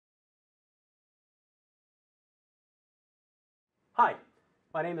Hi,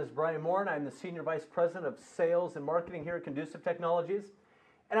 my name is Brian Moore and I'm the Senior Vice President of Sales and Marketing here at Conducive Technologies.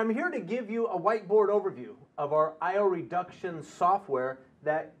 And I'm here to give you a whiteboard overview of our I/O reduction software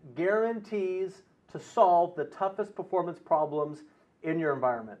that guarantees to solve the toughest performance problems in your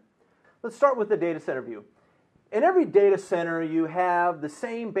environment. Let's start with the data center view. In every data center, you have the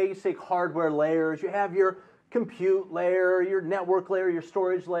same basic hardware layers. You have your compute layer, your network layer, your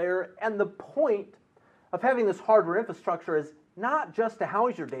storage layer, and the point of having this hardware infrastructure is not just to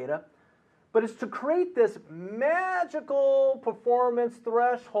house your data, but it's to create this magical performance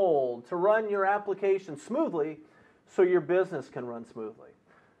threshold to run your application smoothly so your business can run smoothly.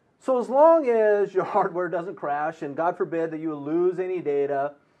 So as long as your hardware doesn't crash, and God forbid that you lose any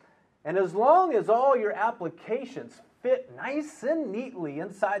data, and as long as all your applications fit nice and neatly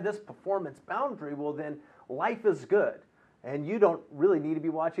inside this performance boundary, well then life is good. And you don't really need to be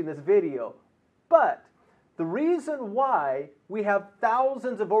watching this video. But the reason why we have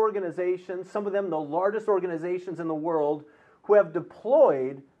thousands of organizations, some of them the largest organizations in the world, who have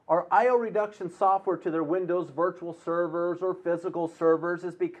deployed our I/O reduction software to their Windows virtual servers or physical servers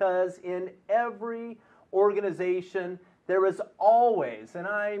is because in every organization there is always, and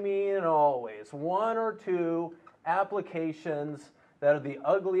I mean always, one or two applications that are the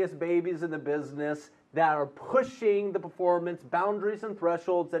ugliest babies in the business that are pushing the performance boundaries and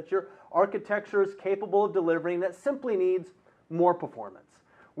thresholds that your architecture is capable of delivering that simply needs more performance.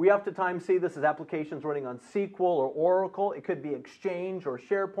 We oftentimes see this as applications running on SQL or Oracle. It could be Exchange or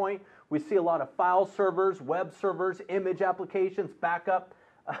SharePoint. We see a lot of file servers, web servers, image applications, backup.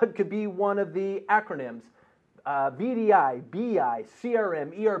 It could be one of the acronyms. VDI, BI,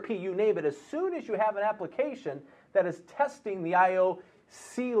 CRM, ERP, you name it. As soon as you have an application that is testing the I/O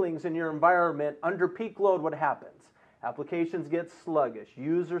ceilings in your environment under peak load, what happens? Applications get sluggish.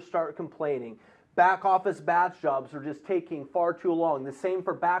 Users start complaining. Back office batch jobs are just taking far too long. The same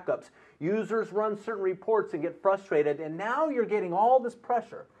for backups. Users run certain reports and get frustrated, and now you're getting all this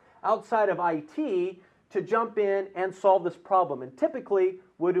pressure outside of IT to jump in and solve this problem. And typically,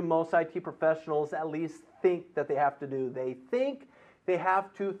 what do most IT professionals at least think that they have to do? They think they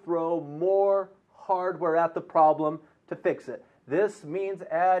have to throw more hardware at the problem to fix it. This means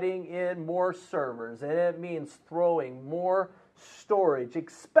adding in more servers, and it means throwing more storage,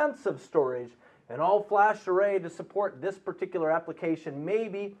 expensive storage, an all-flash array to support this particular application,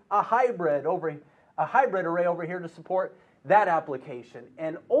 maybe a hybrid array over here to support that application.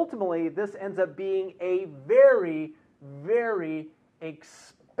 And ultimately, this ends up being a very, very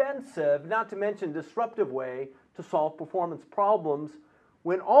expensive, not to mention disruptive way to solve performance problems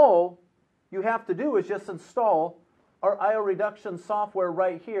when all you have to do is just install our I/O reduction software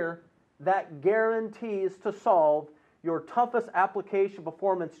right here that guarantees to solve your toughest application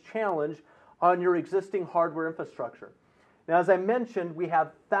performance challenge on your existing hardware infrastructure. Now, as I mentioned, we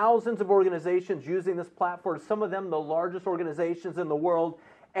have thousands of organizations using this platform, some of them the largest organizations in the world,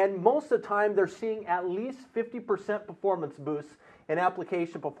 and most of the time they're seeing at least 50% performance boosts in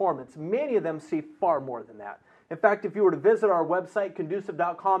application performance. Many of them see far more than that. In fact, if you were to visit our website,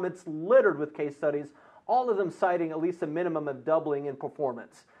 conducive.com, it's littered with case studies, all of them citing at least a minimum of doubling in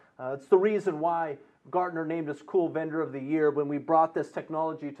performance. It's the reason why Gartner named us Cool Vendor of the Year when we brought this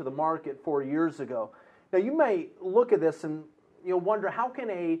technology to the market 4 years ago. Now, you may look at this and wonder, how can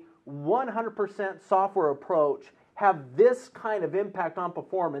a 100% software approach have this kind of impact on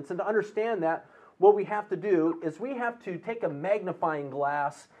performance? And to understand that, what we have to do is we have to take a magnifying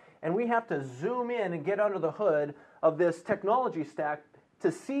glass and we have to zoom in and get under the hood of this technology stack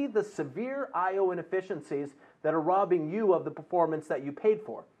to see the severe I/O inefficiencies that are robbing you of the performance that you paid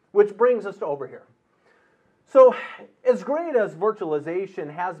for. Which brings us to over here. So as great as virtualization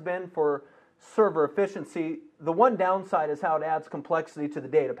has been for server efficiency, the one downside is how it adds complexity to the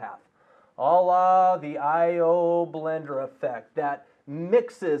data path. A la the I/O blender effect that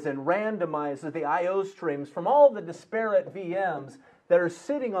mixes and randomizes the I/O streams from all the disparate VMs that are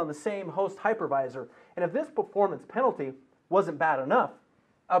sitting on the same host hypervisor. And if this performance penalty wasn't bad enough,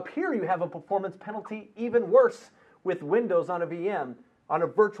 up here you have a performance penalty even worse with Windows on a VM, on a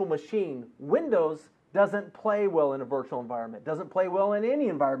virtual machine. Windows doesn't play well in a virtual environment, doesn't play well in any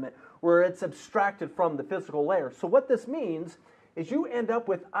environment where it's abstracted from the physical layer. So what this means is you end up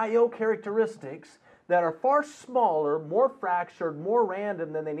with I/O characteristics that are far smaller, more fractured, more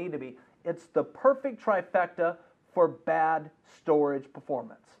random than they need to be. It's the perfect trifecta for bad storage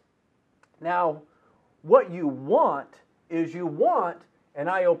performance. Now, what you want is an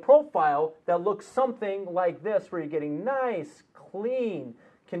I/O profile that looks something like this, where you're getting nice, clean,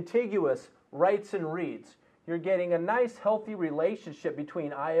 contiguous writes and reads. You're getting a nice healthy relationship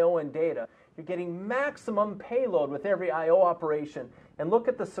between I/O and data. You're getting maximum payload with every I/O operation. And look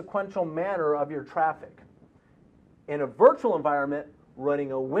at the sequential manner of your traffic. In a virtual environment,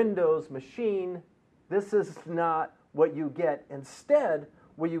 running a Windows machine, this is not what you get. Instead,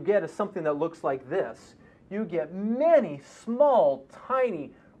 what you get is something that looks like this. You get many small,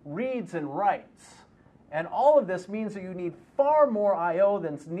 tiny reads and writes. And all of this means that you need far more I/O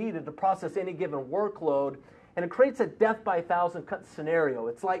than's needed to process any given workload, and it creates a death by 1,000 cut scenario.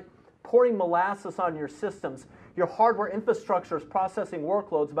 It's like pouring molasses on your systems. Your hardware infrastructure is processing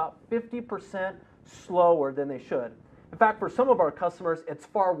workloads about 50% slower than they should. In fact, for some of our customers, it's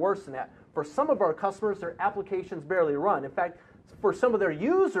far worse than that. For some of our customers, their applications barely run. In fact, for some of their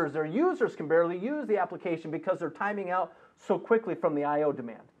users can barely use the application because they're timing out so quickly from the I/O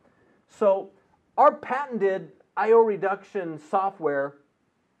demand. So our patented I/O reduction software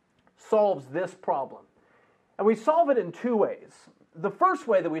solves this problem. And we solve it in two ways. The first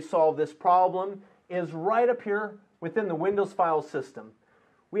way that we solve this problem is right up here within the Windows file system.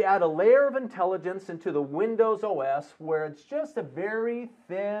 We add a layer of intelligence into the Windows OS where it's just a very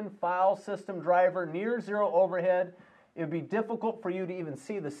thin file system driver, near zero overhead. It would be difficult for you to even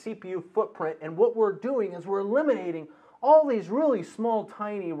see the CPU footprint. And what we're doing is we're eliminating all these really small,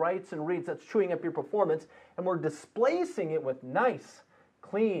 tiny writes and reads that's chewing up your performance, and we're displacing it with nice,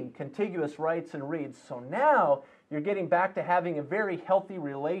 clean, contiguous writes and reads. So now you're getting back to having a very healthy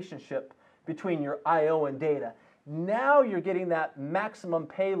relationship between your I/O and data. Now you're getting that maximum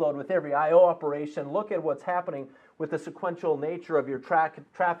payload with every I/O operation. Look at what's happening with the sequential nature of your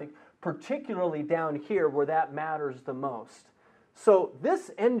traffic, particularly down here where that matters the most. So this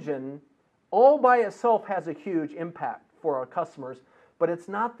engine all by itself has a huge impact for our customers, but it's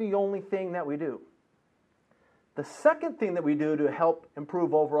not the only thing that we do. The second thing that we do to help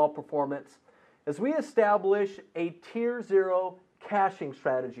improve overall performance is we establish a tier 0 caching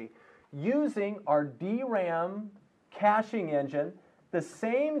strategy using our DRAM caching engine, the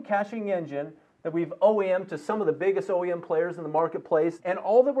same caching engine that we've OEM'd to some of the biggest OEM players in the marketplace. And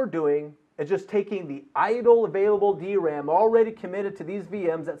all that we're doing is just taking the idle available DRAM already committed to these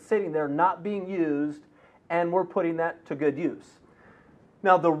VMs that's sitting there not being used, and we're putting that to good use.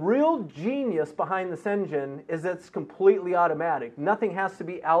 Now, the real genius behind this engine is it's completely automatic. Nothing has to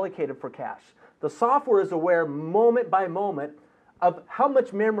be allocated for cache. The software is aware moment by moment of how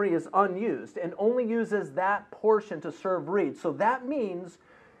much memory is unused and only uses that portion to serve reads. So that means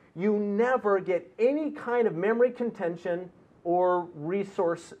you never get any kind of memory contention or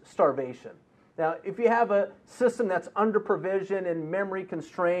resource starvation. Now, if you have a system that's under provisioned and memory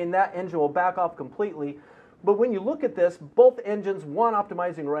constrained, that engine will back off completely. But when you look at this, both engines, one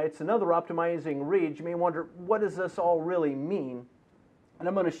optimizing writes, another optimizing reads, you may wonder, what does this all really mean? And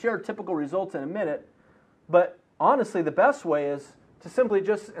I'm going to share typical results in a minute, but honestly, the best way is to simply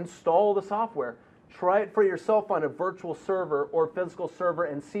just install the software. Try it for yourself on a virtual server or physical server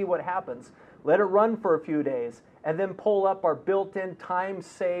and see what happens. Let it run for a few days, and then pull up our built-in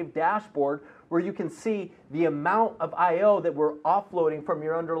time-saved dashboard where you can see the amount of I/O that we're offloading from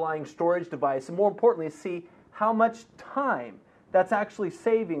your underlying storage device, and more importantly, see how much time that's actually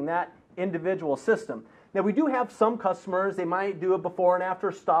saving that individual system. Now, we do have some customers, they might do a before and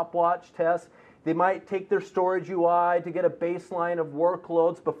after stopwatch test. They might take their storage UI to get a baseline of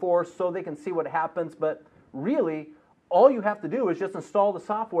workloads before so they can see what happens, but really, all you have to do is just install the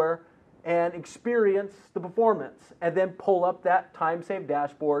software and experience the performance, and then pull up that time-saved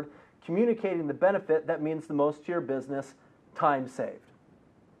dashboard, communicating the benefit that means the most to your business, time saved.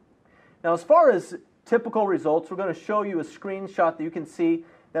 Now, as far as typical results, we're going to show you a screenshot that you can see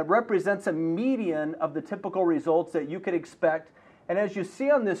that represents a median of the typical results that you could expect. And as you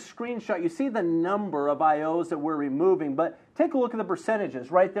see on this screenshot, you see the number of I/Os that we're removing, but take a look at the percentages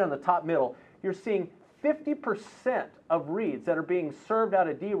right there in the top middle. You're seeing 50% of reads that are being served out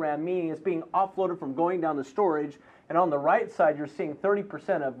of DRAM, meaning it's being offloaded from going down to storage. And on the right side, you're seeing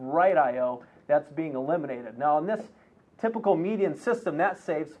 30% of write I/O that's being eliminated. Now, on this typical median system, that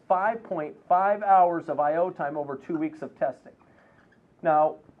saves 5.5 hours of I/O time over 2 weeks of testing.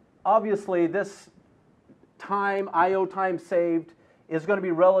 Now, obviously, this time, I/O time saved, is going to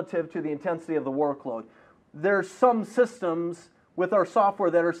be relative to the intensity of the workload. There's some systems with our software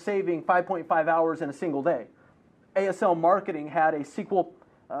that are saving 5.5 hours in a single day. ASL Marketing had a SQL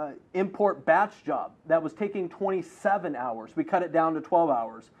import batch job that was taking 27 hours. We cut it down to 12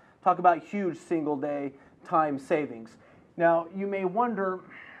 hours. Talk about huge single day time savings. Now, you may wonder,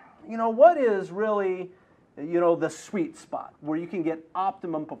 what is really, the sweet spot where you can get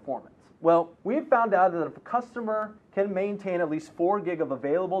optimum performance? Well, we've found out that if a customer can maintain at least 4 gig of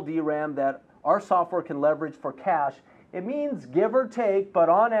available DRAM that our software can leverage for cache. It means give or take, but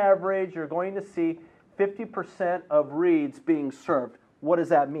on average, you're going to see 50% of reads being served. What does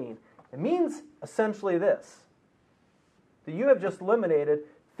that mean? It means essentially this, that you have just eliminated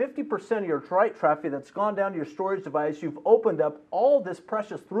 50% of your write traffic that's gone down to your storage device. You've opened up all this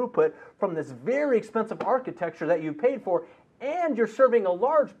precious throughput from this very expensive architecture that you paid for, and you're serving a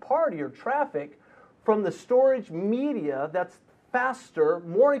large part of your traffic from the storage media that's faster,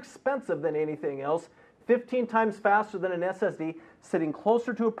 more expensive than anything else, 15 times faster than an SSD, sitting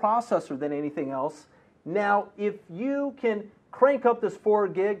closer to a processor than anything else. Now, if you can crank up this 4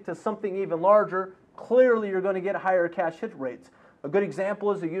 gig to something even larger, clearly you're going to get higher cache hit rates. A good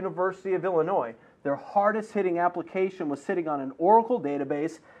example is the University of Illinois. Their hardest hitting application was sitting on an Oracle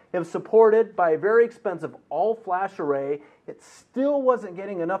database. It was supported by a very expensive all-flash array. It still wasn't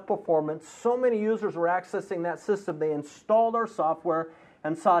getting enough performance. So many users were accessing that system, they installed our software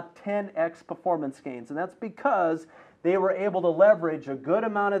and saw 10x performance gains. And that's because they were able to leverage a good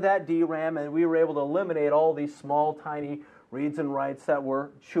amount of that DRAM, and we were able to eliminate all these small, tiny reads and writes that were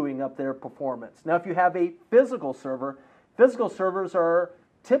chewing up their performance. Now, if you have a physical servers are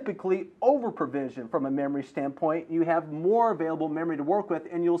typically over-provisioned from a memory standpoint. You have more available memory to work with,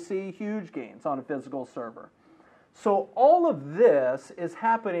 and you'll see huge gains on a physical server. So all of this is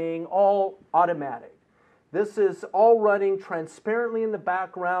happening all automatic. This is all running transparently in the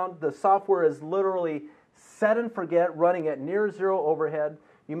background. The software is literally set and forget, running at near zero overhead.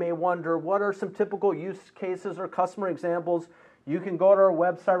 You may wonder, what are some typical use cases or customer examples? You can go to our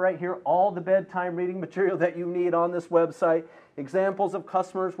website right here, all the bedtime reading material that you need on this website. Examples of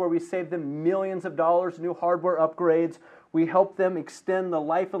customers where we save them millions of dollars, new hardware upgrades. We help them extend the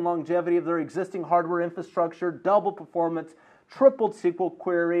life and longevity of their existing hardware infrastructure, double performance, tripled SQL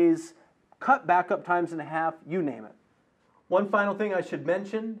queries, cut backup times in half, you name it. One final thing I should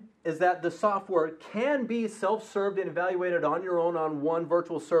mention is that the software can be self-served and evaluated on your own on one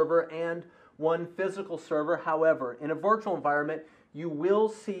virtual server and one physical server. However, in a virtual environment, you will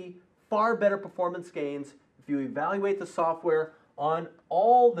see far better performance gains if you evaluate the software on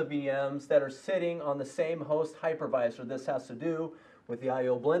all the VMs that are sitting on the same host hypervisor. This has to do with the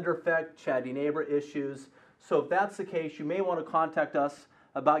I/O blender effect, chatty neighbor issues. So if that's the case, you may want to contact us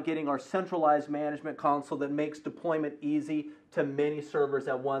about getting our centralized management console that makes deployment easy to many servers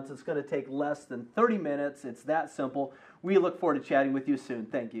at once. It's going to take less than 30 minutes. It's that simple. We look forward to chatting with you soon.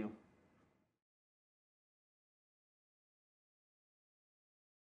 Thank you.